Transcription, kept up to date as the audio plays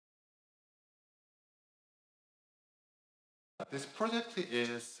This project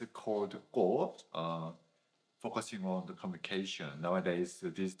is called COTE, focusing on the communication. Nowadays, the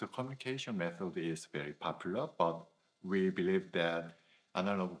digital communication method is very popular, but we believe that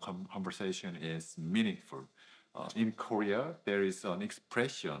analog conversation is meaningful. In Korea, there is an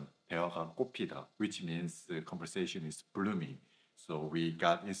expression, 대화가 꽃피다, which means the conversation is blooming. So we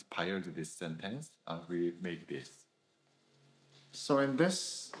got inspired with this sentence and we make this. So in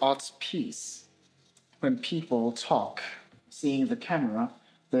this art piece, when people talk, seeing the camera,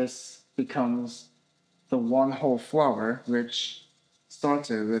 this becomes the one whole flower, which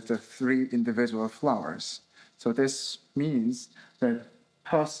started with the 3 individual flowers. So this means that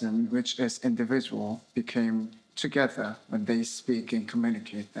person, which is individual, became together when they speak and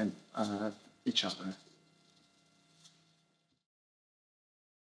communicate and each other.